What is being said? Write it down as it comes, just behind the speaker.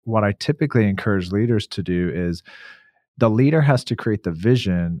what I typically encourage leaders to do is the leader has to create the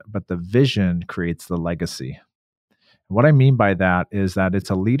vision, but the vision creates the legacy. What I mean by that is that it's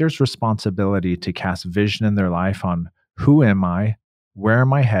a leader's responsibility to cast vision in their life on who am I, where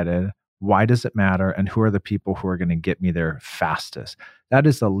am I headed, why does it matter, and who are the people who are going to get me there fastest. That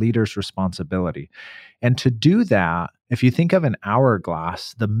is the leader's responsibility. And to do that, if you think of an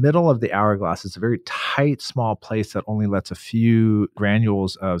hourglass, the middle of the hourglass is a very tight, small place that only lets a few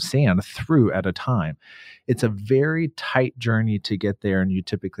granules of sand through at a time. It's a very tight journey to get there, and you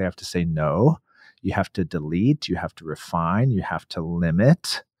typically have to say no. You have to delete, you have to refine, you have to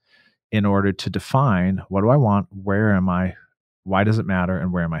limit in order to define what do I want, where am I, why does it matter,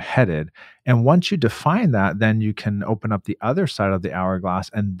 and where am I headed? And once you define that, then you can open up the other side of the hourglass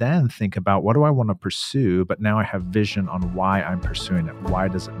and then think about what do I want to pursue, but now I have vision on why I'm pursuing it. Why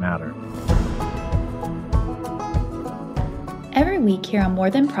does it matter? Every week here on More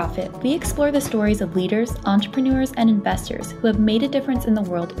Than Profit, we explore the stories of leaders, entrepreneurs, and investors who have made a difference in the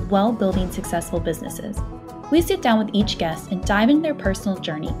world while building successful businesses. We sit down with each guest and dive into their personal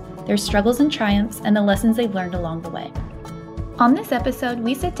journey, their struggles and triumphs, and the lessons they've learned along the way. On this episode,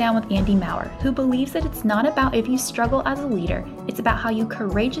 we sit down with Andy Maurer, who believes that it's not about if you struggle as a leader, it's about how you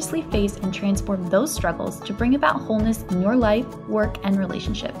courageously face and transform those struggles to bring about wholeness in your life, work, and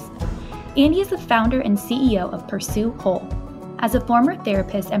relationships. Andy is the founder and CEO of Pursue Whole. As a former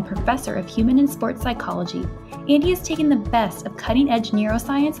therapist and professor of human and sports psychology, Andy has taken the best of cutting-edge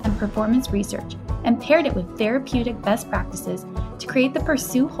neuroscience and performance research and paired it with therapeutic best practices to create the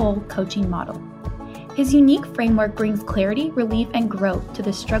Pursue Whole coaching model. His unique framework brings clarity, relief, and growth to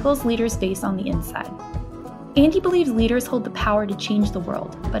the struggles leaders face on the inside. Andy believes leaders hold the power to change the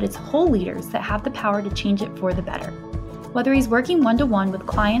world, but it's whole leaders that have the power to change it for the better. Whether he's working one-to-one with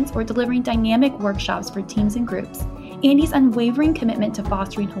clients or delivering dynamic workshops for teams and groups, Andy's unwavering commitment to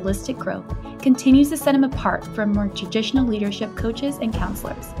fostering holistic growth continues to set him apart from more traditional leadership coaches and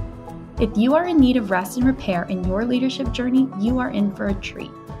counselors. If you are in need of rest and repair in your leadership journey, you are in for a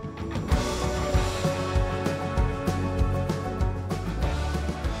treat.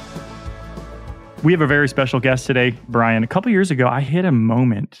 We have a very special guest today, Brian. A couple years ago, I hit a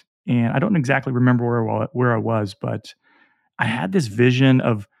moment, and I don't exactly remember where I was, but I had this vision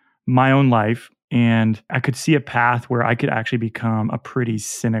of my own life, and I could see a path where I could actually become a pretty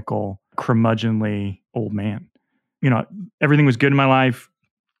cynical, curmudgeonly old man. You know, everything was good in my life,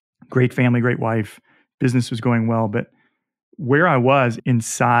 great family, great wife, business was going well, but where I was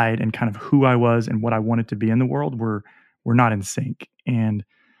inside and kind of who I was and what I wanted to be in the world were not in sync. And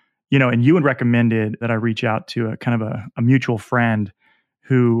you had recommended that I reach out to a kind of a mutual friend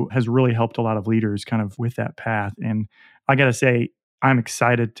who has really helped a lot of leaders kind of with that path. And I got to say, I'm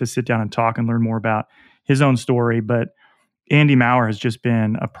excited to sit down and talk and learn more about his own story. But Andy Maurer has just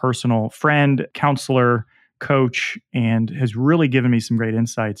been a personal friend, counselor, coach, and has really given me some great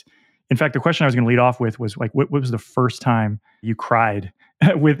insights. In fact, the question I was going to lead off with was like, what was the first time you cried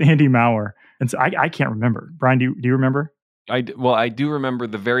with Andy Maurer? And so I can't remember. Brian, do you remember? I do remember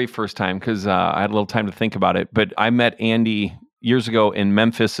the very first time because I had a little time to think about it. But I met Andy years ago in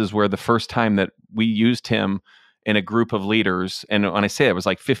Memphis, is where the first time that we used him in a group of leaders. And when I say it was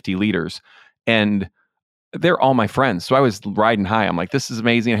like 50 leaders, and they're all my friends. So I was riding high. I'm like, this is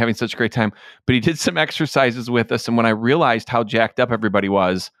amazing. I'm having such a great time. But he did some exercises with us. And when I realized how jacked up everybody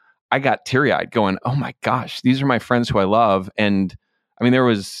was, I got teary-eyed going, oh my gosh, these are my friends who I love. And I mean, there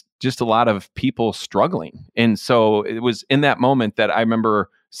was just a lot of people struggling. And so it was in that moment that I remember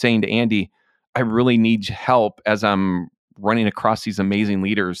saying to Andy, I really need help as I'm running across these amazing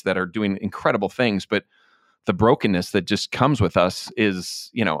leaders that are doing incredible things. But the brokenness that just comes with us is,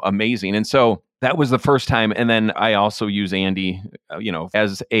 amazing. And so that was the first time. And then I also use Andy,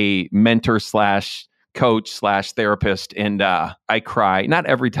 as a mentor / coach / therapist. And I cry, not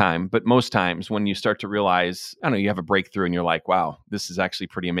every time, but most times when you start to realize, you have a breakthrough and you're like, wow, this is actually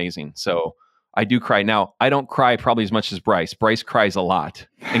pretty amazing. So I do cry. Now, I don't cry probably as much as Bryce. Bryce cries a lot.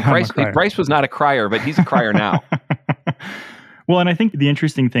 And Bryce was not a crier, but he's a crier now. Well, and I think the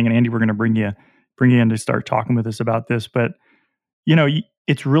interesting thing, and Andy, we're going to bring you in to start talking with us about this, but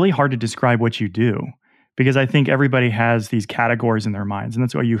it's really hard to describe what you do, because I think everybody has these categories in their minds. And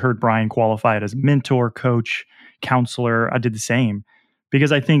that's why you heard Brian qualify it as mentor, coach, counselor. I did the same,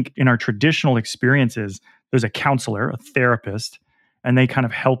 because I think in our traditional experiences, there's a counselor, a therapist, and they kind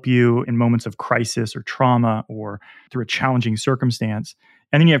of help you in moments of crisis or trauma or through a challenging circumstance.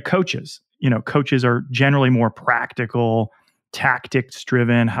 And then you have coaches. Coaches are generally more practical, tactics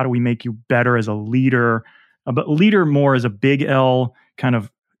driven. How do we make you better as a leader? But leader more as a big L, kind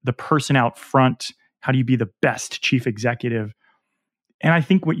of the person out front. How do you be the best chief executive? And I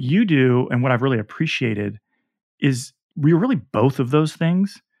think what you do and what I've really appreciated is we're really both of those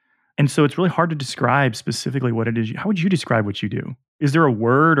things. And so it's really hard to describe specifically what it is. How would you describe what you do? Is there a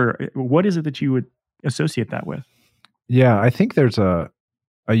word or what is it that you would associate that with? Yeah, I think there's a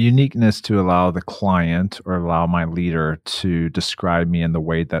uniqueness to allow the client or allow my leader to describe me in the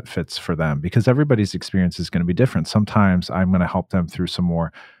way that fits for them, because everybody's experience is going to be different. Sometimes I'm going to help them through some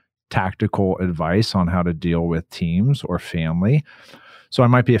more tactical advice on how to deal with teams or family. So I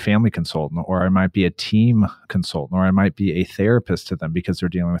might be a family consultant, or I might be a team consultant, or I might be a therapist to them because they're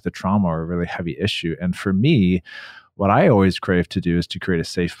dealing with a trauma or a really heavy issue. And for me, what I always crave to do is to create a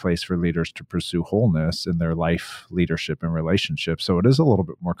safe place for leaders to pursue wholeness in their life, leadership, and relationships. So it is a little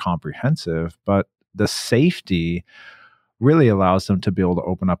bit more comprehensive, but the safety really allows them to be able to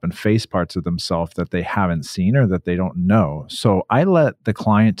open up and face parts of themselves that they haven't seen or that they don't know. So I let the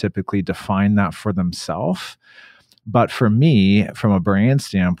client typically define that for themselves. But for me, from a brand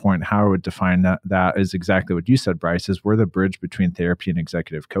standpoint, how I would define that is exactly what you said, Bryce, is we're the bridge between therapy and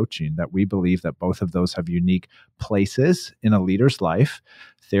executive coaching, that we believe that both of those have unique places in a leader's life.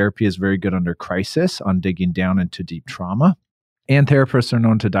 Therapy is very good under crisis, on digging down into deep trauma. And therapists are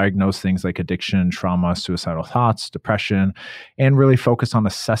known to diagnose things like addiction, trauma, suicidal thoughts, depression, and really focus on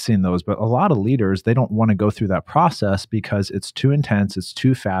assessing those. But a lot of leaders, they don't want to go through that process because it's too intense, it's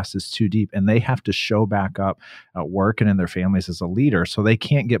too fast, it's too deep, and they have to show back up at work and in their families as a leader. So they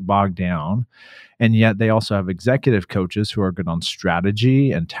can't get bogged down. And yet they also have executive coaches who are good on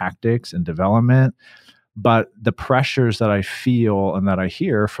strategy and tactics and development. But the pressures that I feel and that I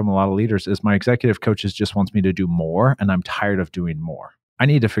hear from a lot of leaders is my executive coaches just wants me to do more, and I'm tired of doing more. I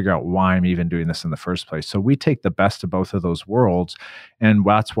need to figure out why I'm even doing this in the first place. So we take the best of both of those worlds, and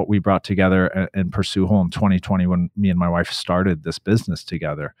that's what we brought together in Pursue Whole in 2020 when me and my wife started this business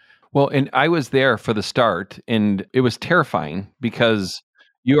together. Well, and I was there for the start, and it was terrifying because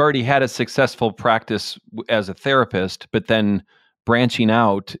you already had a successful practice as a therapist, but then branching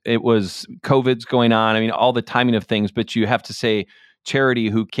out, it was COVID's going on. I mean, all the timing of things, but you have to say Charity,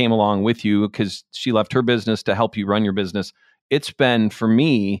 who came along with you because she left her business to help you run your business. It's been, for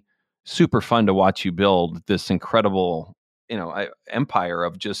me, super fun to watch you build this incredible, empire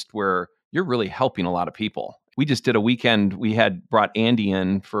of just where you're really helping a lot of people. We just did a weekend. We had brought Andy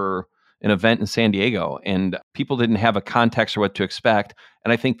in for an event in San Diego, and people didn't have a context or what to expect.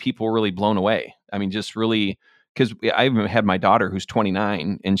 And I think people were really blown away. I mean, just really, because I even had my daughter who's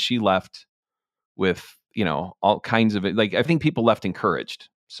 29, and she left with, all kinds of it. Like, I think people left encouraged.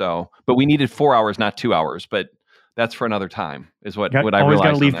 So, but we needed 4 hours, not 2 hours. But that's for another time, is what I realized. Always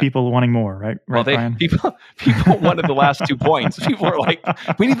got to leave people wanting more, right? Well, Brian? people wanted the last 2 points. People were like,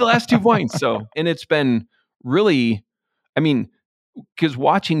 we need the last 2 points. So, and it's been really, I mean, because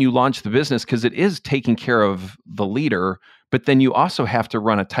watching you launch the business, because it is taking care of the leader, but then you also have to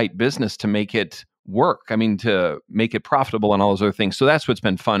run a tight business to make it work. I mean, to make it profitable and all those other things. So that's what's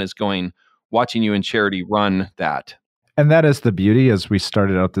been fun, is watching you and Charity run that. And that is the beauty. As we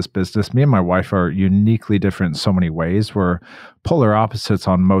started out this business, me and my wife are uniquely different in so many ways. We're polar opposites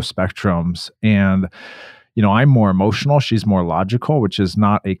on most spectrums. And I'm more emotional. She's more logical, which is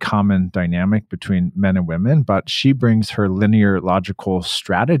not a common dynamic between men and women, but she brings her linear, logical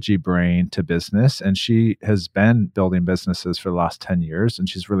strategy brain to business. And she has been building businesses for the last 10 years, and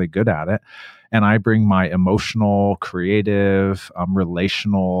she's really good at it. And I bring my emotional, creative,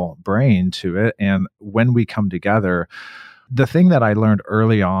 relational brain to it. And when we come together, the thing that I learned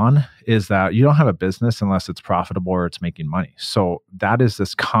early on is that you don't have a business unless it's profitable or it's making money. So that is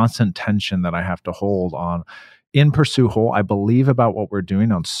this constant tension that I have to hold on. In Pursue Whole, I believe about what we're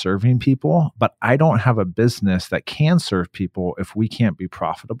doing on serving people, but I don't have a business that can serve people if we can't be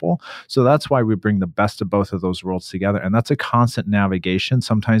profitable. So that's why we bring the best of both of those worlds together. And that's a constant navigation.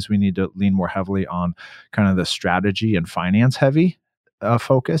 Sometimes we need to lean more heavily on kind of the strategy and finance heavy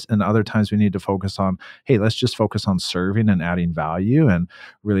focus. And other times we need to focus on, hey, let's just focus on serving and adding value and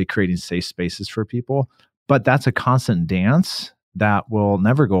really creating safe spaces for people. But that's a constant dance that will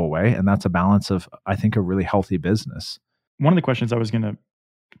never go away. And that's a balance of, I think, a really healthy business. One of the questions I was going to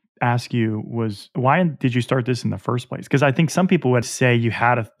ask you was, why did you start this in the first place? Because I think some people would say you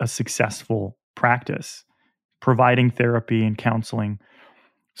had a successful practice providing therapy and counseling.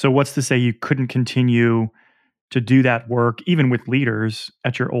 So what's to say you couldn't continue to do that work, even with leaders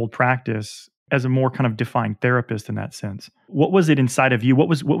at your old practice, as a more kind of defined therapist in that sense? What was it inside of you? What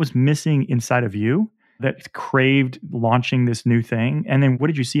was missing inside of you that craved launching this new thing? And then what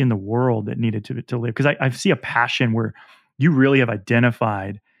did you see in the world that needed to live? Because I see a passion where you really have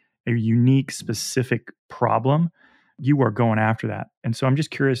identified a unique, specific problem. You are going after that. And so I'm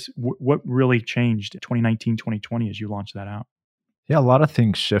just curious, what really changed 2019, 2020 as you launched that out? Yeah, a lot of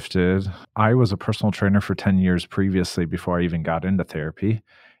things shifted. I was a personal trainer for 10 years previously before I even got into therapy.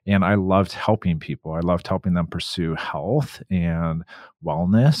 And I loved helping people. I loved helping them pursue health and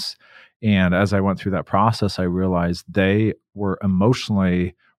wellness. And as I went through that process, I realized they were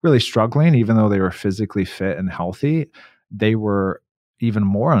emotionally really struggling, even though they were physically fit and healthy. They were even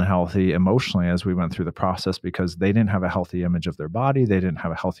more unhealthy emotionally as we went through the process because they didn't have a healthy image of their body. They didn't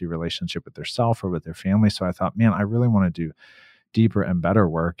have a healthy relationship with their self or with their family. So I thought, man, I really want to do deeper and better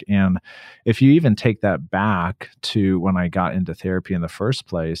work. And if you even take that back to when I got into therapy in the first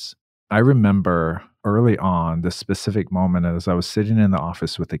place, I remember early on this specific moment as I was sitting in the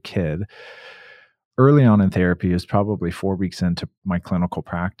office with a kid. Early on in therapy, it was probably 4 weeks into my clinical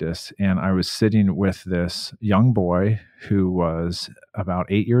practice. And I was sitting with this young boy who was about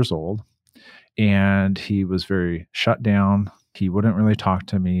 8 years old. And he was very shut down. He wouldn't really talk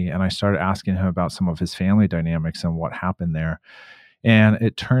to me. And I started asking him about some of his family dynamics and what happened there. And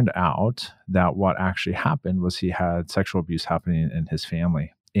it turned out that what actually happened was he had sexual abuse happening in his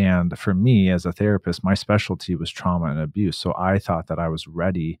family. And for me as a therapist, my specialty was trauma and abuse. So I thought that I was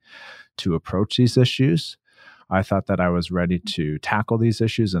ready to approach these issues. I thought that I was ready to tackle these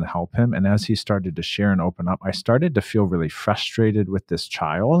issues and help him. And as he started to share and open up, I started to feel really frustrated with this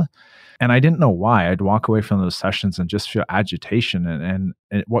child. And I didn't know why. I'd walk away from those sessions and just feel agitation. And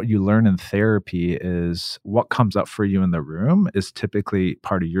what you learn in therapy is what comes up for you in the room is typically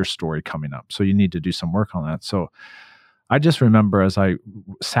part of your story coming up. So you need to do some work on that. So I just remember as I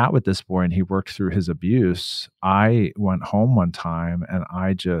sat with this boy and he worked through his abuse, I went home one time and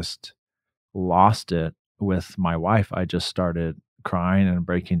I just lost it with my wife. I just started crying and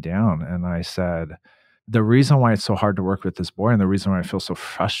breaking down. And I said, the reason why it's so hard to work with this boy and the reason why I feel so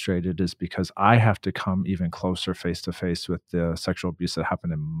frustrated is because I have to come even closer face to face with the sexual abuse that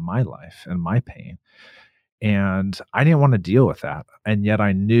happened in my life and my pain. And I didn't want to deal with that. And yet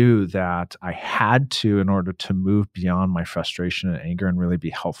I knew that I had to, in order to move beyond my frustration and anger and really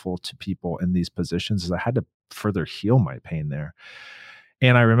be helpful to people in these positions, is I had to further heal my pain there.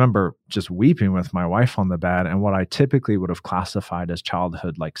 And I remember just weeping with my wife on the bed. And what I typically would have classified as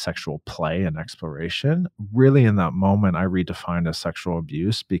childhood, like sexual play and exploration, really in that moment, I redefined as sexual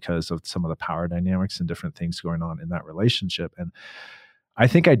abuse because of some of the power dynamics and different things going on in that relationship. And I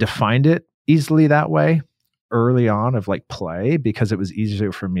think I defined it easily that way early on of like play because it was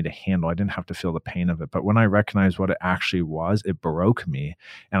easier for me to handle. I didn't have to feel the pain of it. But when I recognized what it actually was, it broke me.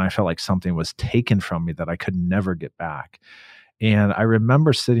 And I felt like something was taken from me that I could never get back. And I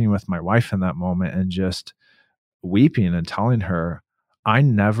remember sitting with my wife in that moment and just weeping and telling her, I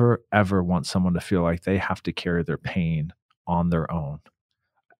never, ever want someone to feel like they have to carry their pain on their own.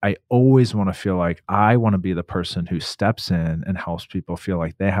 I always want to feel like I want to be the person who steps in and helps people feel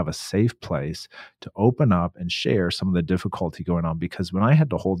like they have a safe place to open up and share some of the difficulty going on. Because when I had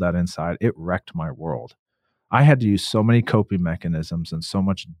to hold that inside, it wrecked my world. I had to use so many coping mechanisms and so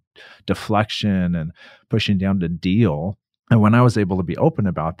much deflection and pushing down to deal. And when I was able to be open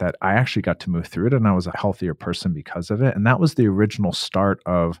about that, I actually got to move through it and I was a healthier person because of it. And that was the original start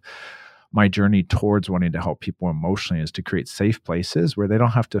of my journey towards wanting to help people emotionally, is to create safe places where they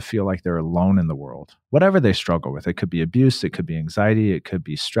don't have to feel like they're alone in the world. Whatever they struggle with, it could be abuse, it could be anxiety, it could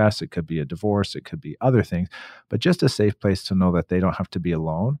be stress, it could be a divorce, it could be other things, but just a safe place to know that they don't have to be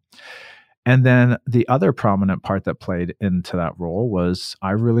alone. And then the other prominent part that played into that role was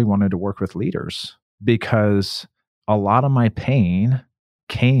I really wanted to work with leaders because a lot of my pain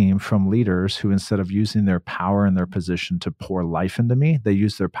came from leaders who, instead of using their power and their position to pour life into me, they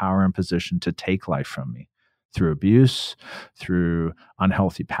used their power and position to take life from me through abuse, through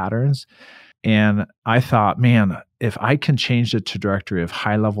unhealthy patterns. And I thought, man, if I can change the trajectory of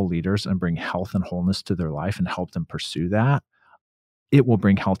high-level leaders and bring health and wholeness to their life and help them pursue that, it will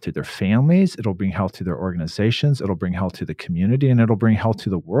bring health to their families, it'll bring health to their organizations, it'll bring health to the community, and it'll bring health to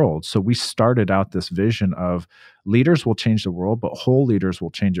the world. So we started out this vision of leaders will change the world, but whole leaders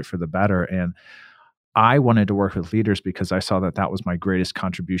will change it for the better. And I wanted to work with leaders because I saw that that was my greatest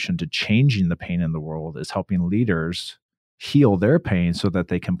contribution to changing the pain in the world, is helping leaders heal their pain so that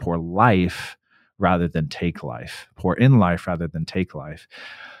they can pour life rather than take life, pour in life rather than take life.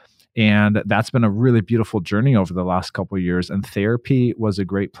 And that's been a really beautiful journey over the last couple of years. And therapy was a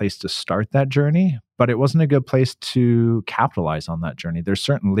great place to start that journey, but it wasn't a good place to capitalize on that journey. There's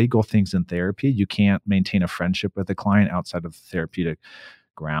certain legal things in therapy. You can't maintain a friendship with a client outside of the therapeutic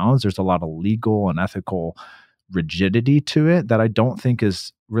grounds. There's a lot of legal and ethical rigidity to it that I don't think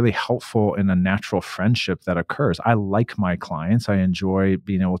is really helpful in a natural friendship that occurs. I like my clients. I enjoy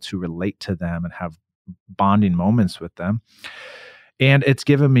being able to relate to them and have bonding moments with them. And it's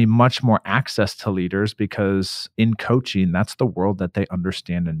given me much more access to leaders because in coaching, that's the world that they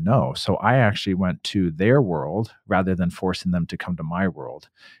understand and know. So I actually went to their world rather than forcing them to come to my world.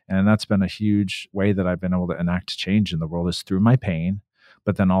 And that's been a huge way that I've been able to enact change in the world is through my pain,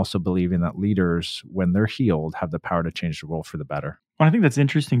 but then also believing that leaders, when they're healed, have the power to change the world for the better. Well, I think that's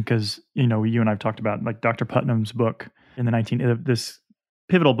interesting because, you and I've talked about like Dr. Putnam's book in the this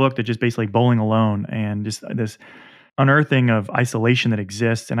pivotal book that just basically bowling alone and just this unearthing of isolation that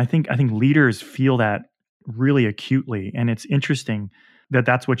exists. And I think leaders feel that really acutely. And it's interesting that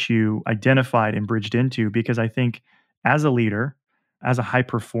that's what you identified and bridged into, because I think as a leader, as a high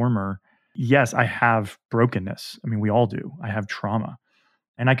performer, yes, I have brokenness. I mean, we all do. I have trauma.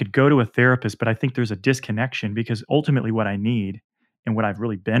 And I could go to a therapist, but I think there's a disconnection because ultimately what I need and what I've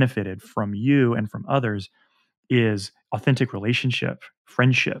really benefited from you and from others is authentic relationship,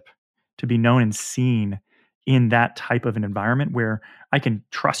 friendship, to be known and seen in that type of an environment where I can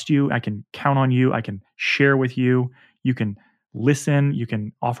trust you, I can count on you, I can share with you, you can listen, you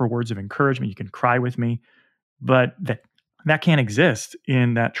can offer words of encouragement, you can cry with me. But that can't exist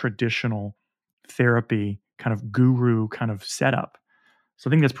in that traditional therapy kind of guru kind of setup. So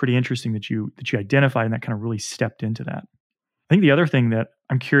I think that's pretty interesting that you identified and that kind of really stepped into that. I think the other thing that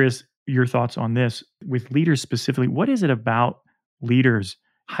I'm curious your thoughts on this with leaders specifically, what is it about leaders,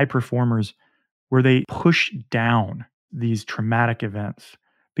 high performers, where they push down these traumatic events?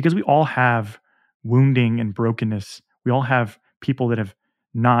 Because we all have wounding and brokenness. We all have people that have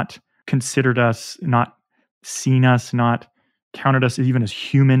not considered us, not seen us, not counted us even as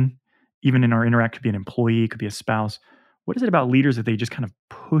human, even in our interact, could be an employee, could be a spouse. What is it about leaders that they just kind of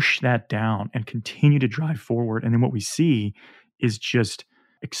push that down and continue to drive forward? And then what we see is just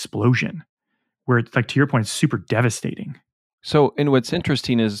explosion, where it's like, to your point, it's super devastating. So, and what's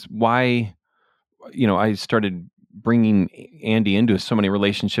interesting is why, I started bringing Andy into so many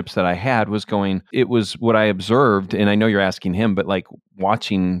relationships that I had it was what I observed. And I know you're asking him, but like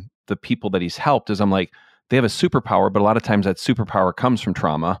watching the people that he's helped is I'm like, they have a superpower, but a lot of times that superpower comes from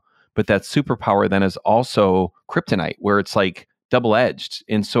trauma, but that superpower then is also kryptonite where it's like double-edged.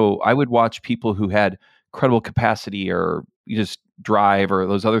 And so I would watch people who had credible capacity or just drive or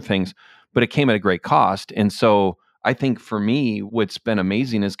those other things, but it came at a great cost. And so I think for me, what's been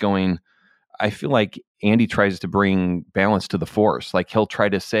amazing is I feel like Andy tries to bring balance to the force. Like he'll try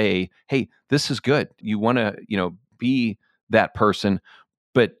to say, hey, this is good. You want to, be that person,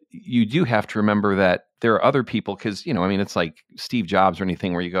 but you do have to remember that there are other people because, it's like Steve Jobs or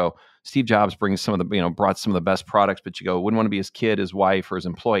anything where you go, Steve Jobs brings brought some of the best products, but you go, wouldn't want to be his kid, his wife, or his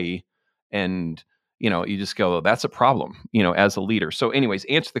employee. And, you just go, that's a problem, as a leader. So anyways,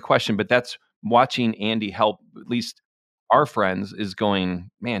 answer the question, but that's watching Andy help at least our friends is going,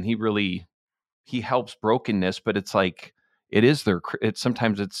 man, he helps brokenness, but it's like,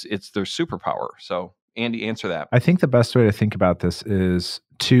 sometimes it's their superpower. So Andy, answer that. I think the best way to think about this is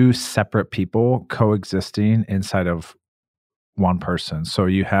two separate people coexisting inside of one person. So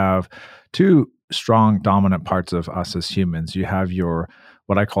you have two strong dominant parts of us as humans. You have your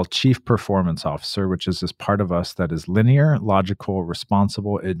what I call chief performance officer, which is this part of us that is linear, logical,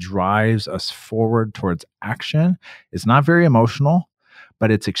 responsible. It drives us forward towards action. It's not very emotional,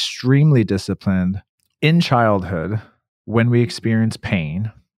 but it's extremely disciplined. In childhood, when we experience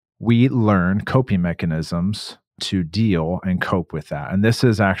pain, we learn coping mechanisms to deal and cope with that. And this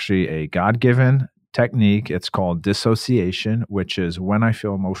is actually a God-given technique. It's called dissociation, which is when I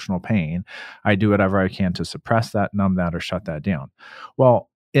feel emotional pain, I do whatever I can to suppress that, numb that, or shut that down. Well,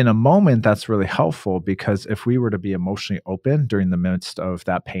 in a moment, that's really helpful because if we were to be emotionally open during the midst of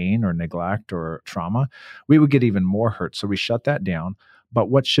that pain or neglect or trauma, we would get even more hurt. So we shut that down. But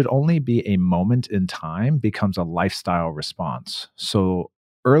what should only be a moment in time becomes a lifestyle response. So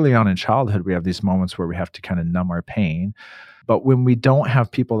early on in childhood, we have these moments where we have to kind of numb our pain. But when we don't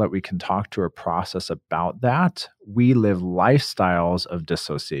have people that we can talk to or process about that, we live lifestyles of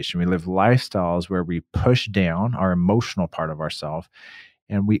dissociation. We live lifestyles where we push down our emotional part of ourselves,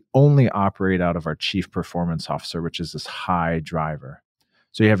 and we only operate out of our chief performance officer, which is this high driver.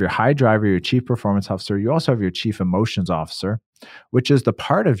 So you have your high driver, your chief performance officer. You also have your chief emotions officer, which is the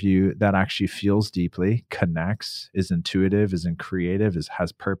part of you that actually feels deeply, connects, is intuitive, is creative,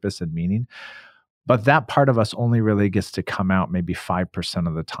 has purpose and meaning. But that part of us only really gets to come out maybe 5%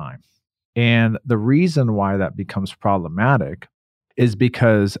 of the time. And the reason why that becomes problematic is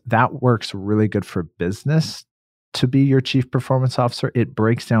because that works really good for business to be your chief performance officer. It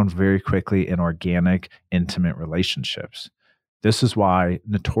breaks down very quickly in organic, intimate relationships. This is why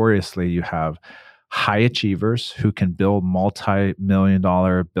notoriously you have high achievers who can build multi-million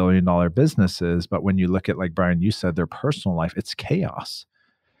dollar, billion-dollar businesses. But when you look at, like Brian, you said, their personal life, it's chaos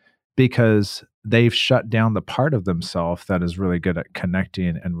because they've shut down the part of themselves that is really good at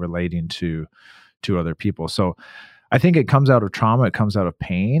connecting and relating to other people. So I think it comes out of trauma, it comes out of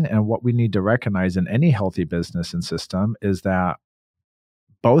pain. And what we need to recognize in any healthy business and system is that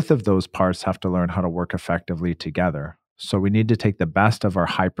both of those parts have to learn how to work effectively together. So we need to take the best of our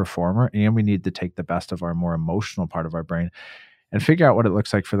high performer and we need to take the best of our more emotional part of our brain and figure out what it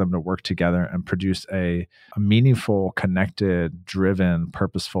looks like for them to work together and produce a meaningful, connected, driven,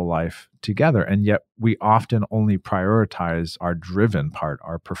 purposeful life together. And yet we often only prioritize our driven part,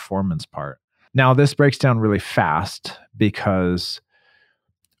 our performance part. Now, this breaks down really fast because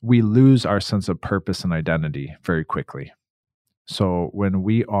we lose our sense of purpose and identity very quickly. So when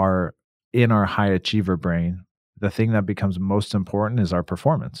we are in our high achiever brain, the thing that becomes most important is our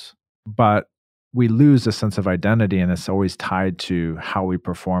performance. But we lose a sense of identity, and it's always tied to how we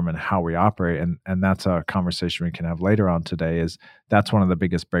perform and how we operate. And that's a conversation we can have later on today. Is that's one of the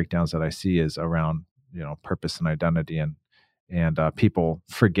biggest breakdowns that I see is around purpose and identity and people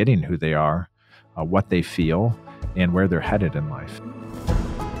forgetting who they are, what they feel, and where they're headed in life.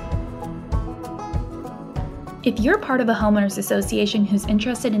 If you're part of a homeowners association who's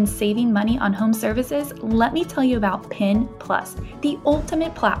interested in saving money on home services, let me tell you about PIN Plus, the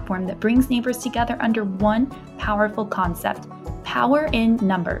ultimate platform that brings neighbors together under one powerful concept: power in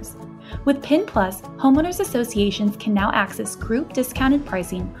numbers. With PIN Plus, homeowners associations can now access group discounted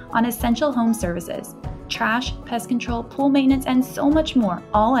pricing on essential home services, trash, pest control, pool maintenance, and so much more,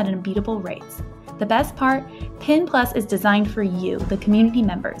 all at unbeatable rates. The best part, PIN Plus is designed for you, the community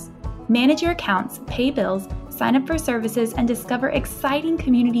members. Manage your accounts, pay bills, sign up for services, and discover exciting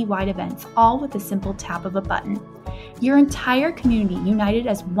community-wide events, all with a simple tap of a button. Your entire community, united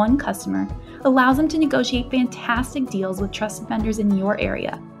as one customer, allows them to negotiate fantastic deals with trusted vendors in your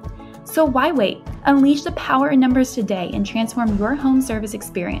area. So why wait? Unleash the power in numbers today and transform your home service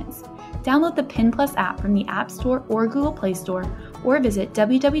experience. Download the PIN Plus app from the App Store or Google Play Store, or visit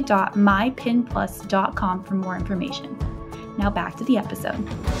www.mypinplus.com for more information. Now back to the episode.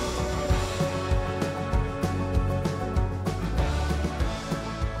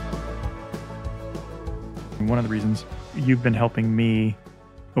 One of the reasons you've been helping me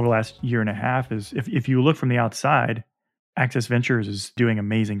over the last year and a half is if you look from the outside, Access Ventures is doing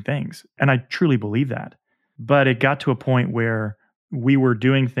amazing things. And I truly believe that. But it got to a point where we were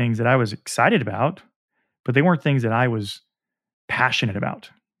doing things that I was excited about, but they weren't things that I was passionate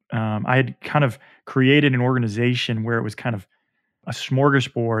about. I had kind of created an organization where it was kind of a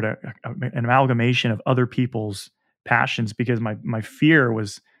smorgasbord, an amalgamation of other people's passions, because my fear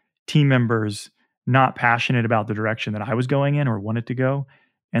was team members not passionate about the direction that I was going in or wanted to go,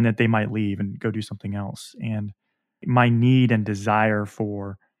 and that they might leave and go do something else. And my need and desire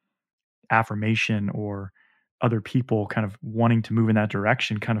for affirmation or other people kind of wanting to move in that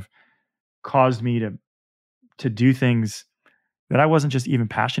direction kind of caused me to do things that I wasn't just even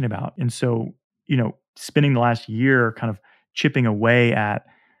passionate about. And so, spending the last year kind of chipping away at,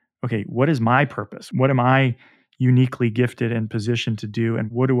 okay, what is my purpose? What am I uniquely gifted and positioned to do?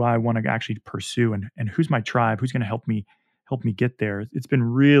 And what do I want to actually pursue? And who's my tribe? Who's going to help me get there? It's been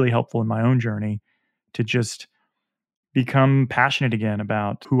really helpful in my own journey to just become passionate again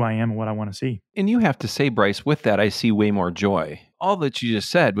about who I am and what I want to see. And you have to say, Bryce, with that, I see way more joy. All that you just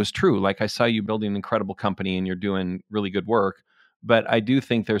said was true. Like, I saw you building an incredible company and you're doing really good work. But I do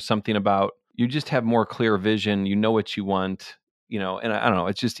think there's something about you just have more clear vision. You know what you want, and I don't know,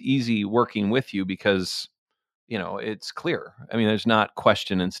 it's just easy working with you because, it's clear. I mean, there's not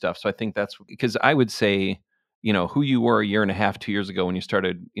question and stuff. So I think that's because I would say, who you were a year and a half, 2 years ago when you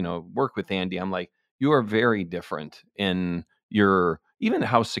started, work with Andy, I'm like, you are very different in even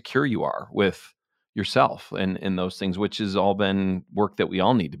how secure you are with yourself and those things, which has all been work that we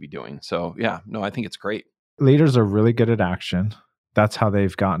all need to be doing. So yeah, no, I think it's great. Leaders are really good at action. That's how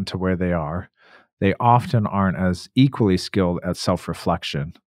they've gotten to where they are. They often aren't as equally skilled at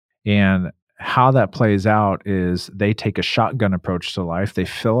self-reflection. And how that plays out is they take a shotgun approach to life. They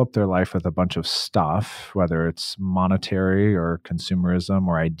fill up their life with a bunch of stuff, whether it's monetary or consumerism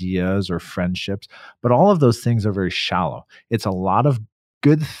or ideas or friendships. But all of those things are very shallow. It's a lot of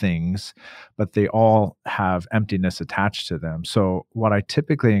good things, but they all have emptiness attached to them. So what I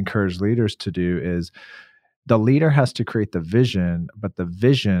typically encourage leaders to do is the leader has to create the vision, but the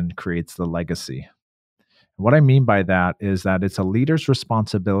vision creates the legacy. What I mean by that is that it's a leader's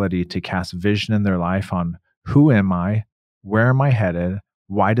responsibility to cast vision in their life on who am I, where am I headed,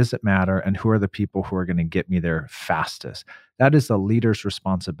 Why does it matter? And who are the people who are going to get me there fastest? That is the leader's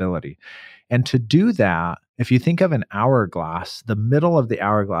responsibility. And to do that, if you think of an hourglass, the middle of the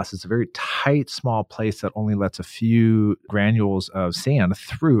hourglass is a very tight, small place that only lets a few granules of sand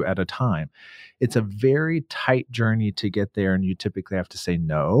through at a time. It's a very tight journey to get there. And you typically have to say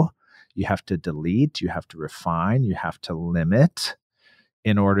no. You have to delete, you have to refine, you have to limit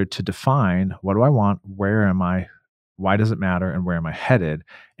in order to define what do I want, where am I, why does it matter, and where am I headed?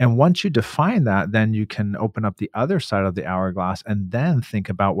 And once you define that, then you can open up the other side of the hourglass and then think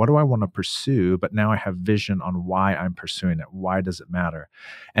about what do I want to pursue, but now I have vision on why I'm pursuing it. Why does it matter?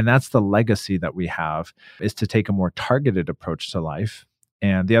 And that's the legacy that we have, is to take a more targeted approach to life.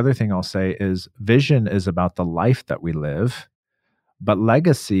 And the other thing I'll say is vision is about the life that we live, but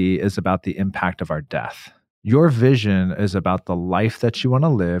legacy is about the impact of our death. Your vision is about the life that you want to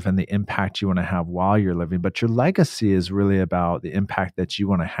live and the impact you want to have while you're living. But your legacy is really about the impact that you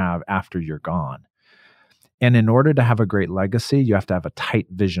want to have after you're gone. And in order to have a great legacy, you have to have a tight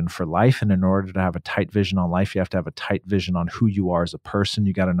vision for life. And in order to have a tight vision on life, you have to have a tight vision on who you are as a person.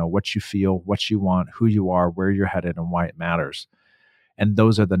 You got to know what you feel, what you want, who you are, where you're headed, and why it matters. And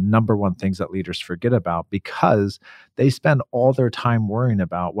those are the number one things that leaders forget about, because they spend all their time worrying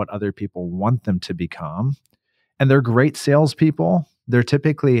about what other people want them to become. And they're great salespeople. They're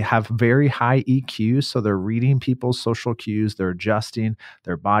typically have very high EQ. So they're reading people's social cues. They're adjusting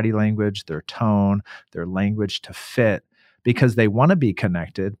their body language, their tone, their language to fit, because they want to be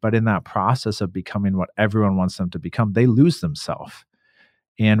connected. But in that process of becoming what everyone wants them to become, they lose themselves.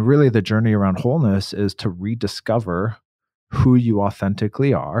 And really the journey around wholeness is to rediscover who you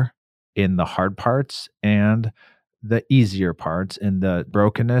authentically are in the hard parts and the easier parts, in the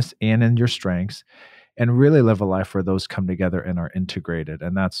brokenness and in your strengths, and really live a life where those come together and are integrated.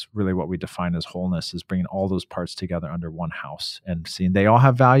 And that's really what we define as wholeness, is bringing all those parts together under one house and seeing they all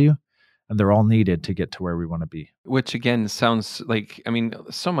have value and they're all needed to get to where we want to be. Which again sounds like, I mean,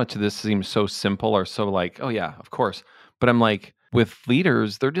 so much of this seems so simple or so like, oh yeah, of course. But I'm like, with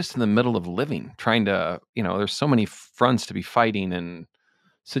leaders, they're just in the middle of living, trying to, there's so many fronts to be fighting and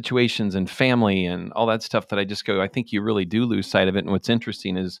situations and family and all that stuff that I just go, I think you really do lose sight of it. And what's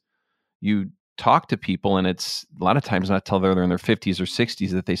interesting is you talk to people and it's a lot of times not till they're in their 50s or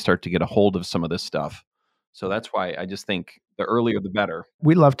 60s that they start to get a hold of some of this stuff. So that's why I just think the earlier the better.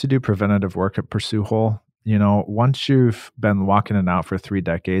 We love to do preventative work at Pursue Whole. Once you've been walking it out for 3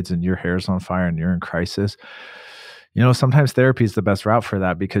 decades and your hair's on fire and you're in crisis, sometimes therapy is the best route for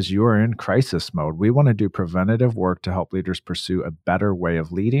that, because you are in crisis mode. We want to do preventative work to help leaders pursue a better way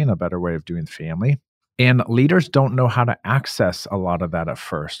of leading, a better way of doing family. And leaders don't know how to access a lot of that at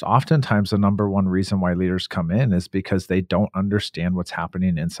first. Oftentimes, the number one reason why leaders come in is because they don't understand what's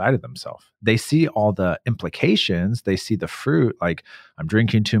happening inside of themselves. They see all the implications. They see the fruit, like I'm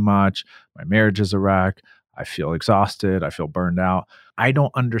drinking too much, my marriage is a wreck, I feel exhausted, I feel burned out. I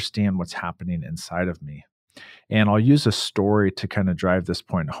don't understand what's happening inside of me. And I'll use a story to kind of drive this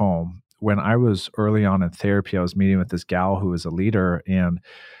point home. When I was early on in therapy, I was meeting with this gal who was a leader, and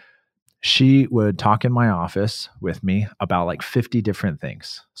she would talk in my office with me about like 50 different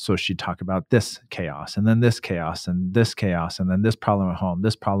things. So she'd talk about this chaos, and then this chaos, and this chaos, and then this problem at home,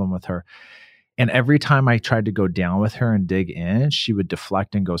 this problem with her. And every time I tried to go down with her and dig in, she would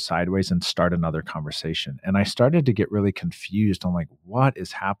deflect and go sideways and start another conversation. And I started to get really confused on like, what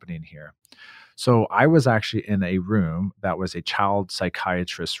is happening here? So I was actually in a room that was a child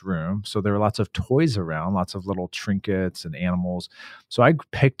psychiatrist room. So there were lots of toys around, lots of little trinkets and animals. So I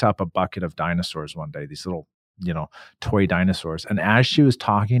picked up a bucket of dinosaurs one day, these little, toy dinosaurs. And as she was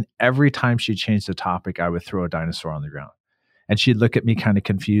talking, every time she changed the topic, I would throw a dinosaur on the ground. And she'd look at me kind of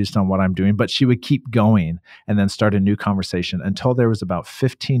confused on what I'm doing, but she would keep going and then start a new conversation until there was about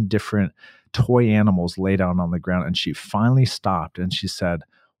 15 different toy animals laid out on the ground. And she finally stopped and she said,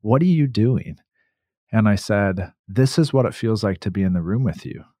 "What are you doing?" And I said, "This is what it feels like to be in the room with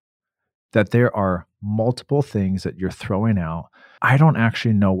you, that there are multiple things that you're throwing out. I don't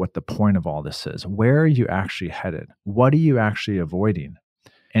actually know what the point of all this is. Where are you actually headed? What are you actually avoiding?"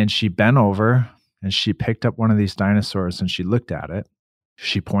 And she bent over and she picked up one of these dinosaurs and she looked at it.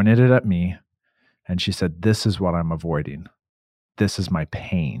 She pointed it at me and she said, "This is what I'm avoiding. This is my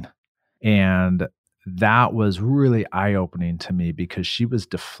pain." And that was really eye-opening to me, because she was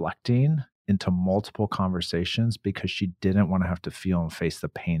deflecting into multiple conversations because she didn't want to have to feel and face the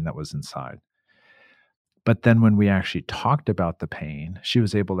pain that was inside. But then when we actually talked about the pain, she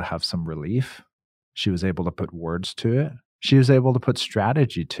was able to have some relief. She was able to put words to it. She was able to put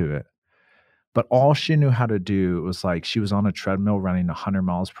strategy to it. But all she knew how to do was like she was on a treadmill running 100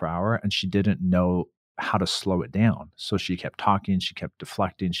 miles per hour and she didn't know how to slow it down. So she kept talking, she kept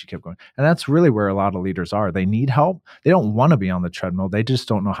deflecting, she kept going. And that's really where a lot of leaders are. They need help. They don't want to be on the treadmill. They just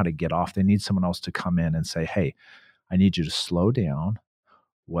don't know how to get off. They need someone else to come in and say, hey, I need you to slow down.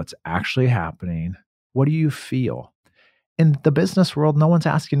 What's actually happening? What do you feel? In the business world, no one's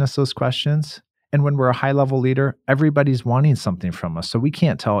asking us those questions. And when we're a high level leader, everybody's wanting something from us. So we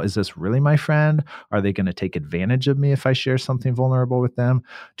can't tell, is this really my friend? Are they going to take advantage of me if I share something vulnerable with them?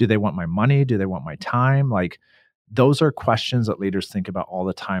 Do they want my money? Do they want my time? Like, those are questions that leaders think about all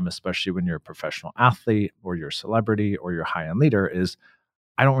the time, especially when you're a professional athlete or you're a celebrity or you're a high-end leader, is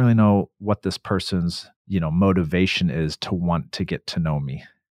I don't really know what this person's, motivation is to want to get to know me.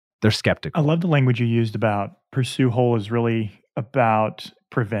 They're skeptical. I love the language you used about pursue whole is really about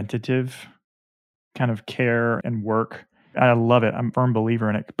preventative kind of care and work. I love it. I'm a firm believer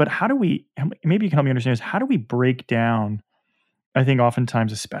in it. But maybe you can help me understand this. How do we break down, I think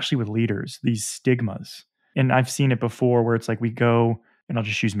oftentimes, especially with leaders, these stigmas? And I've seen it before where it's like we go, and I'll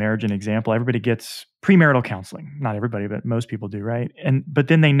just use marriage as an example. Everybody gets premarital counseling. Not everybody, but most people do, right? But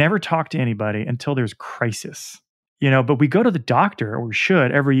then they never talk to anybody until there's crisis. But we go to the doctor, or we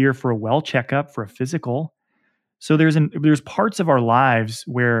should, every year for a well checkup, for a physical. So there's parts of our lives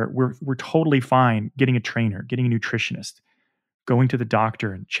where we're totally fine getting a trainer, getting a nutritionist, going to the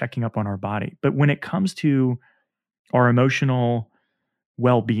doctor and checking up on our body. But when it comes to our emotional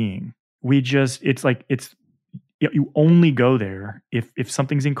well-being, you only go there if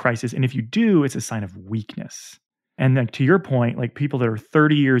something's in crisis. And if you do, it's a sign of weakness. And then to your point, like people that are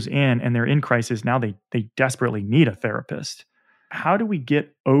 30 years in and they're in crisis, now they desperately need a therapist. How do we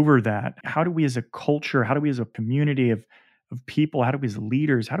get over that? How do we as a culture, how do we as a community of people, how do we as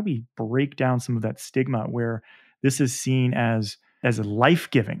leaders, how do we break down some of that stigma where this is seen as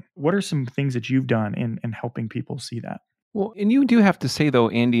life-giving? What are some things that you've done in helping people see that? Well, and you do have to say though,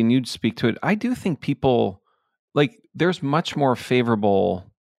 Andy, and you'd speak to it, I do think people, like, there's much more favorable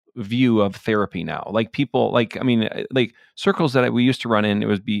view of therapy now. Like people, like circles that we used to run in, it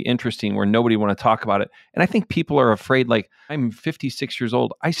would be interesting where nobody want to talk about it. And I think people are afraid, like I'm 56 years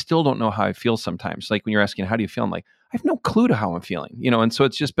old. I still don't know how I feel sometimes. Like when you're asking, how do you feel? I'm like, I have no clue to how I'm feeling, and so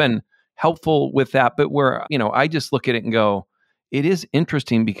it's just been helpful with that. But where, I just look at it and go, it is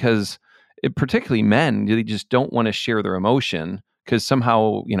interesting because particularly men, they just don't want to share their emotion because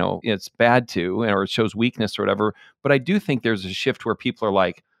somehow, it's bad to, or it shows weakness or whatever. But I do think there's a shift where people are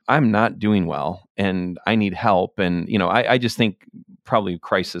like, I'm not doing well and I need help. And, I just think probably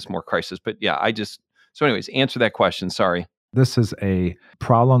more crisis. But yeah, so anyways, answer that question. Sorry. This is a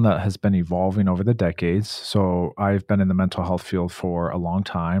problem that has been evolving over the decades. So I've been in the mental health field for a long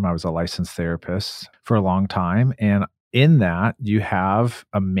time. I was a licensed therapist for a long time. And in that, you have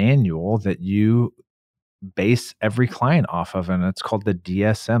a manual that you base every client off of, and it's called the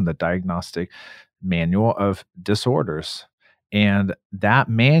DSM, the Diagnostic Manual of Disorders. And that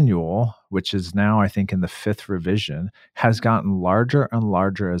manual, which is now, I think, in the 5th revision, has gotten larger and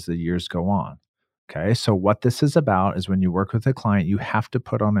larger as the years go on. Okay, so what this is about is when you work with a client, you have to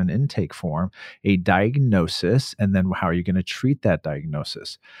put on an intake form a diagnosis, and then how are you going to treat that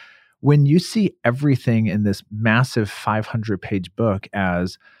diagnosis? When you see everything in this massive 500-page book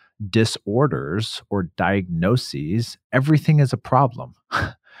as disorders or diagnoses, everything is a problem.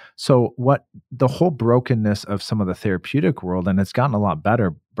 So what the whole brokenness of some of the therapeutic world, and it's gotten a lot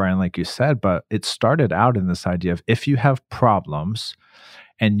better, Brian, like you said, but it started out in this idea of if you have problems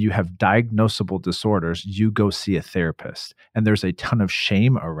and you have diagnosable disorders, you go see a therapist. And there's a ton of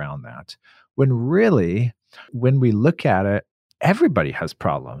shame around that. When really, when we look at it, everybody has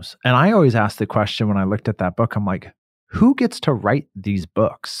problems. And I always ask the question when I looked at that book, I'm like, who gets to write these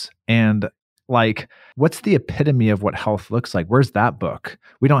books? And like, what's the epitome of what health looks like? Where's that book?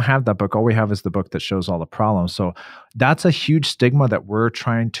 We don't have that book. All we have is the book that shows all the problems. So that's a huge stigma that we're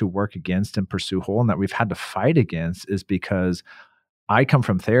trying to work against and pursue whole, and that we've had to fight against, is because I come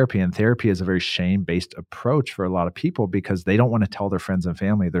from therapy, and therapy is a very shame-based approach for a lot of people because they don't want to tell their friends and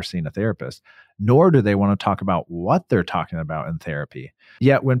family they're seeing a therapist, nor do they want to talk about what they're talking about in therapy.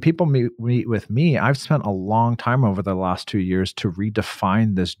 Yet when people meet with me, I've spent a long time over the last 2 years to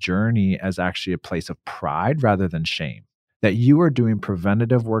redefine this journey as actually a place of pride rather than shame. That you are doing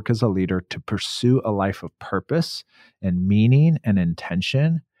preventative work as a leader to pursue a life of purpose and meaning and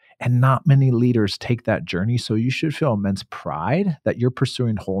intention. And not many leaders take that journey. So you should feel immense pride that you're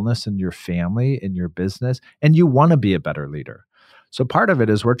pursuing wholeness in your family, in your business, and you want to be a better leader. So part of it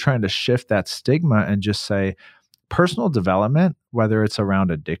is we're trying to shift that stigma and just say personal development, whether it's around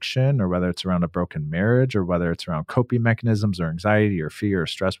addiction or whether it's around a broken marriage or whether it's around coping mechanisms or anxiety or fear or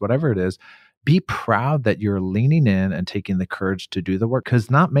stress, whatever it is, be proud that you're leaning in and taking the courage to do the work, because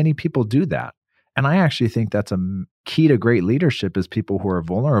not many people do that. And I actually think that's key to great leadership is people who are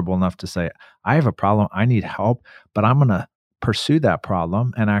vulnerable enough to say, I have a problem, I need help, but I'm going to pursue that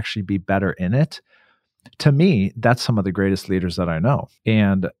problem and actually be better in it. To me, that's some of the greatest leaders that I know.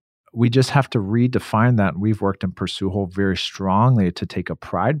 And we just have to redefine that. And we've worked in Pursue Whole very strongly to take a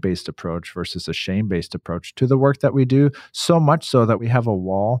pride-based approach versus a shame-based approach to the work that we do, so much so that we have a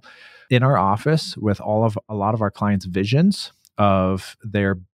wall in our office with a lot of our clients' visions of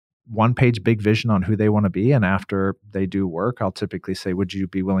their one-page big vision on who they want to be. And after they do work, I'll typically say, would you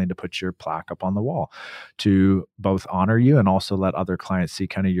be willing to put your plaque up on the wall to both honor you and also let other clients see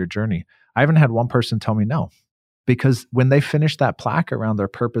kind of your journey? I haven't had one person tell me no, because when they finish that plaque around their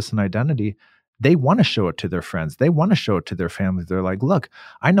purpose and identity, they want to show it to their friends. They want to show it to their family. They're like, look,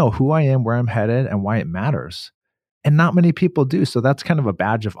 I know who I am, where I'm headed, and why it matters. And not many people do. So that's kind of a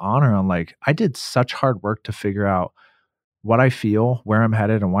badge of honor on like, I did such hard work to figure out what I feel, where I'm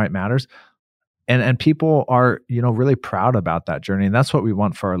headed, and why it matters. And people are, really proud about that journey. And that's what we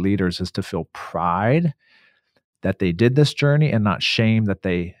want for our leaders, is to feel pride that they did this journey and not shame that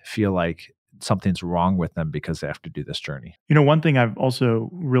they feel like something's wrong with them because they have to do this journey. One thing I've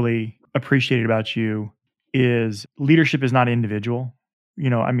also really appreciated about you is leadership is not individual.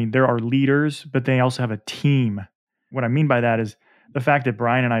 There are leaders, but they also have a team. What I mean by that is the fact that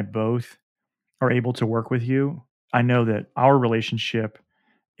Brian and I both are able to work with you. I know that our relationship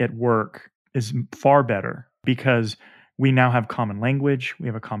at work is far better because we now have common language. We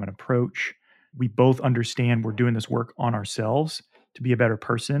have a common approach. We both understand we're doing this work on ourselves to be a better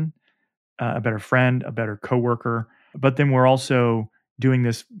person, a better friend, a better coworker. But then we're also doing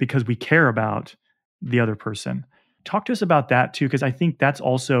this because we care about the other person. Talk to us about that too, because I think that's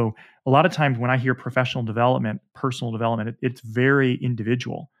also a lot of times when I hear professional development, personal development, it's very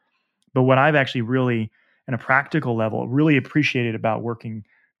individual. But what I've actually really, on a practical level, really appreciated about working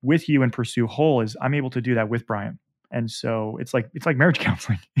with you and Pursue Whole is I'm able to do that with Brian. And so it's like marriage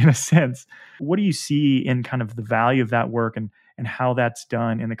counseling in a sense. What do you see in kind of the value of that work and how that's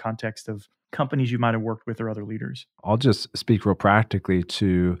done in the context of companies you might have worked with or other leaders? I'll just speak real practically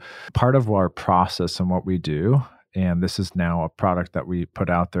to part of our process and what we do. And this is now a product that we put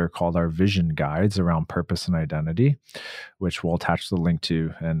out there called our vision guides around purpose and identity, which we'll attach the link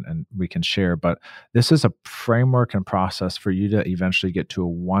to and we can share. But this is a framework and process for you to eventually get to a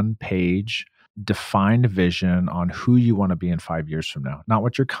one-page defined vision on who you want to be in 5 years from now. Not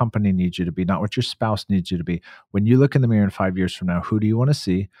what your company needs you to be, not what your spouse needs you to be. When you look in the mirror in 5 years from now, who do you want to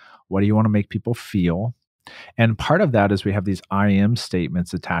see? What do you want to make people feel? And part of that is we have these I am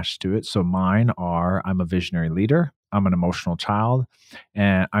statements attached to it. So mine are, I'm a visionary leader, I'm an emotional child,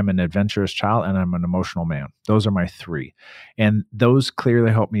 and I'm an adventurous child, and I'm an emotional man. Those are my three. And those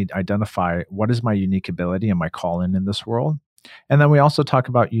clearly help me identify what is my unique ability and my calling in this world. And then we also talk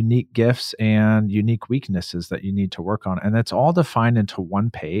about unique gifts and unique weaknesses that you need to work on. And that's all defined into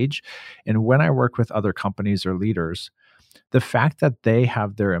one page. And when I work with other companies or leaders, the fact that they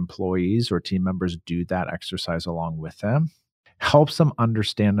have their employees or team members do that exercise along with them helps them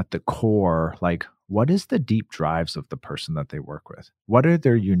understand at the core, like, what is the deep drives of the person that they work with? What are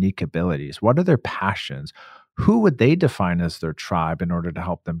their unique abilities? What are their passions? Who would they define as their tribe in order to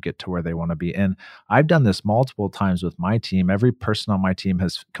help them get to where they want to be? And I've done this multiple times with my team. Every person on my team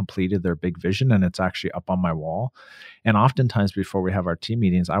has completed their big vision, and it's actually up on my wall. And oftentimes before we have our team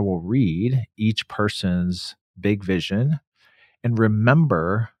meetings, I will read each person's big vision and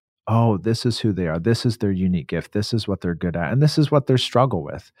remember, oh, this is who they are. This is their unique gift. This is what they're good at. And this is what they struggle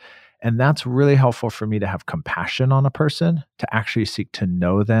with. And that's really helpful for me to have compassion on a person, to actually seek to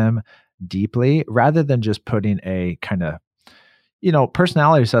know them deeply, rather than just putting a kind of,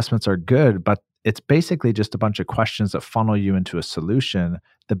 personality assessments are good, but it's basically just a bunch of questions that funnel you into a solution.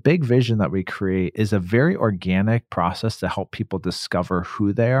 The big vision that we create is a very organic process to help people discover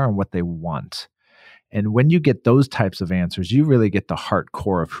who they are and what they want. And when you get those types of answers, you really get the heart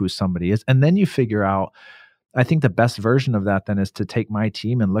core of who somebody is. And then you figure out, I think the best version of that then is to take my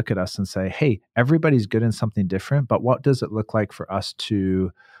team and look at us and say, hey, everybody's good in something different, but what does it look like for us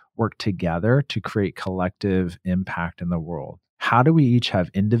to work together to create collective impact in the world? How do we each have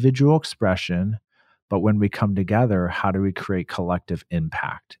individual expression, but when we come together, how do we create collective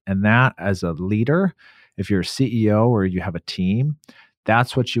impact? And that, as a leader, if you're a CEO or you have a team,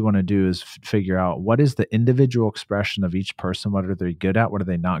 that's what you want to do, is figure out what is the individual expression of each person. What are they good at? What are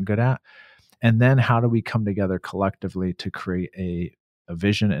they not good at? And then how do we come together collectively to create a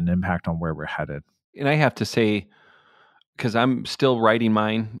vision and impact on where we're headed? And I have to say, because I'm still writing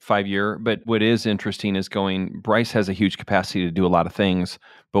mine 5-year, but what is interesting is Bryce has a huge capacity to do a lot of things,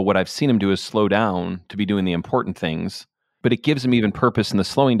 but what I've seen him do is slow down to be doing the important things, but it gives him even purpose in the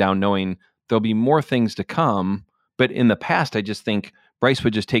slowing down, knowing there'll be more things to come. But in the past, I just think Bryce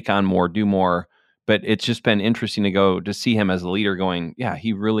would just take on more, do more. But it's just been interesting to see him as a leader going, yeah,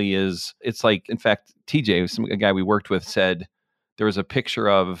 he really is. It's like, in fact, TJ, a guy we worked with, said there was a picture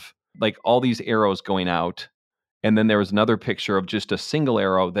of like all these arrows going out. And then there was another picture of just a single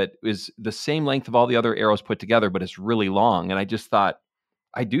arrow that is the same length of all the other arrows put together, but it's really long. And I just thought,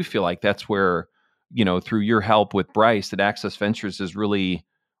 I do feel like that's where, through your help with Bryce, that Access Ventures is really,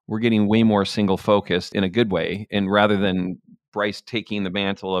 we're getting way more single focused in a good way. And rather than Bryce taking the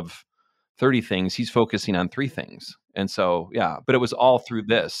mantle of 30 things, he's focusing on 3 things. And so, yeah, but it was all through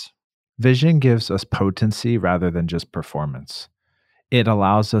this. Vision gives us potency rather than just performance. It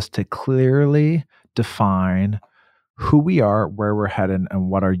allows us to clearly define who we are, where we're headed, and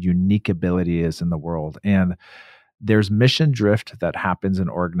what our unique ability is in the world. And there's mission drift that happens in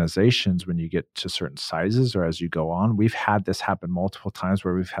organizations when you get to certain sizes or as you go on. We've had this happen multiple times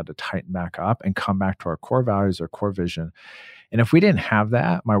where we've had to tighten back up and come back to our core values, our core vision. And if we didn't have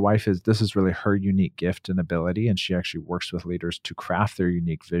that, my wife this is really her unique gift and ability. And she actually works with leaders to craft their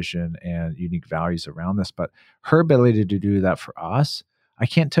unique vision and unique values around this. But her ability to do that for us, I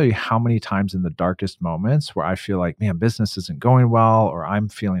can't tell you how many times in the darkest moments where I feel like, man, business isn't going well, or I'm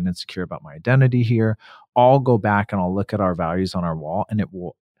feeling insecure about my identity here. I'll go back and I'll look at our values on our wall, and it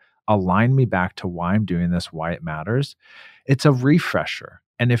will align me back to why I'm doing this, why it matters. It's a refresher.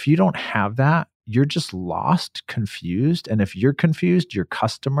 And if you don't have that, you're just lost, confused. And if you're confused, your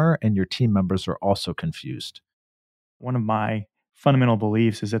customer and your team members are also confused. One of my fundamental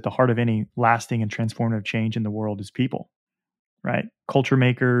beliefs is at the heart of any lasting and transformative change in the world is people, right? Culture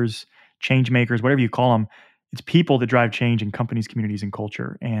makers, change makers, whatever you call them. It's people that drive change in companies, communities, and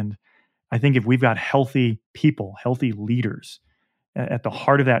culture. And I think if we've got healthy people, healthy leaders at the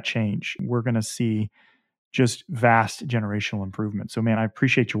heart of that change, we're going to see just vast generational improvement. So, man, I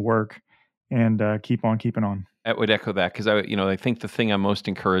appreciate your work, and keep on keeping on. I would echo that, because I think the thing I'm most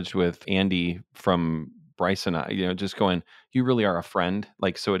encouraged with Andy from Bryce and I, just going, you really are a friend.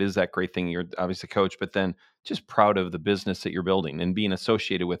 Like, so it is that great thing. You're obviously a coach, but then just proud of the business that you're building and being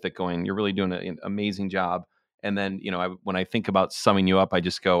associated with it, going, you're really doing an amazing job. And then, when I think about summing you up, I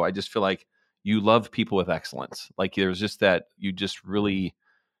just feel like you love people with excellence. Like, there's just that, you just really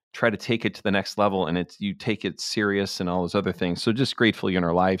try to take it to the next level, and you take it serious and all those other things. So just grateful you're in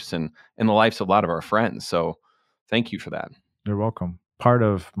our lives and in the lives of a lot of our friends. So thank you for that. You're welcome. Part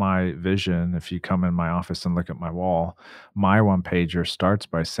of my vision, if you come in my office and look at my wall, my one pager starts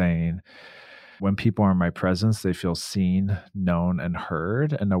by saying, when people are in my presence, they feel seen, known, and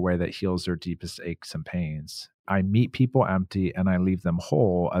heard in a way that heals their deepest aches and pains. I meet people empty and I leave them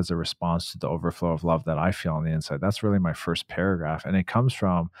whole as a response to the overflow of love that I feel on the inside. That's really my first paragraph. And it comes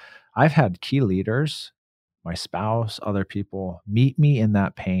from, I've had key leaders, my spouse, other people, meet me in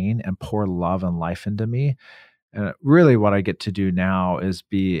that pain and pour love and life into me. And really what I get to do now is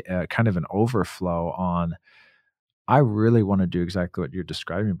be kind of an overflow on, I really want to do exactly what you're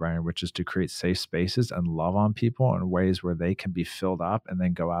describing, Brian, which is to create safe spaces and love on people in ways where they can be filled up and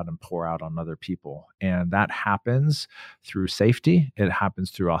then go out and pour out on other people. And that happens through safety. It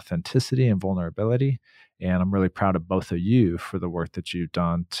happens through authenticity and vulnerability. And I'm really proud of both of you for the work that you've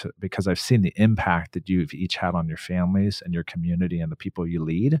done, because I've seen the impact that you've each had on your families and your community and the people you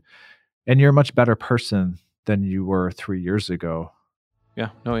lead. And you're a much better person than you were 3 years ago. Yeah,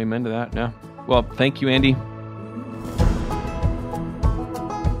 no, amen to that. Yeah. Well, thank you, Andy.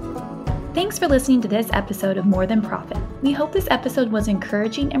 Thanks for listening to this episode of More Than Profit. We hope this episode was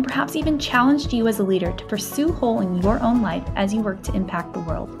encouraging and perhaps even challenged you as a leader to pursue whole in your own life as you work to impact the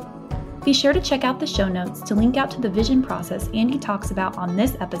world. Be sure to check out the show notes to link out to the vision process Andy talks about on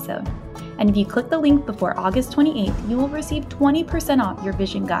this episode. And if you click the link before August 28th, you will receive 20% off your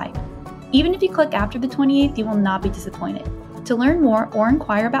vision guide. Even if you click after the 28th, you will not be disappointed. To learn more or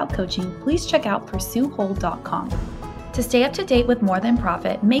inquire about coaching, please check out pursuewhole.com. To stay up to date with More Than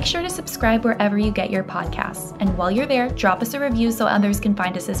Profit, make sure to subscribe wherever you get your podcasts. And while you're there, drop us a review so others can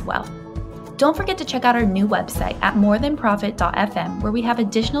find us as well. Don't forget to check out our new website at morethanprofit.fm, where we have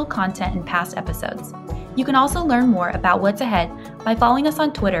additional content and past episodes. You can also learn more about what's ahead by following us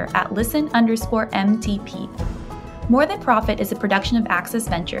on Twitter at listen_MTP. More Than Profit is a production of Access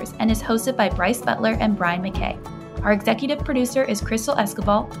Ventures and is hosted by Bryce Butler and Brian McKay. Our executive producer is Crystal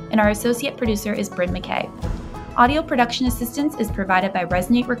Escobar, and our associate producer is Bryn McKay. Audio production assistance is provided by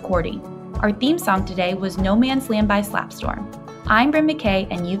Resonate Recording. Our theme song today was No Man's Land by Slapstorm. I'm Bryn McKay,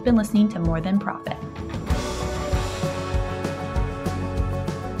 and you've been listening to More Than Profit.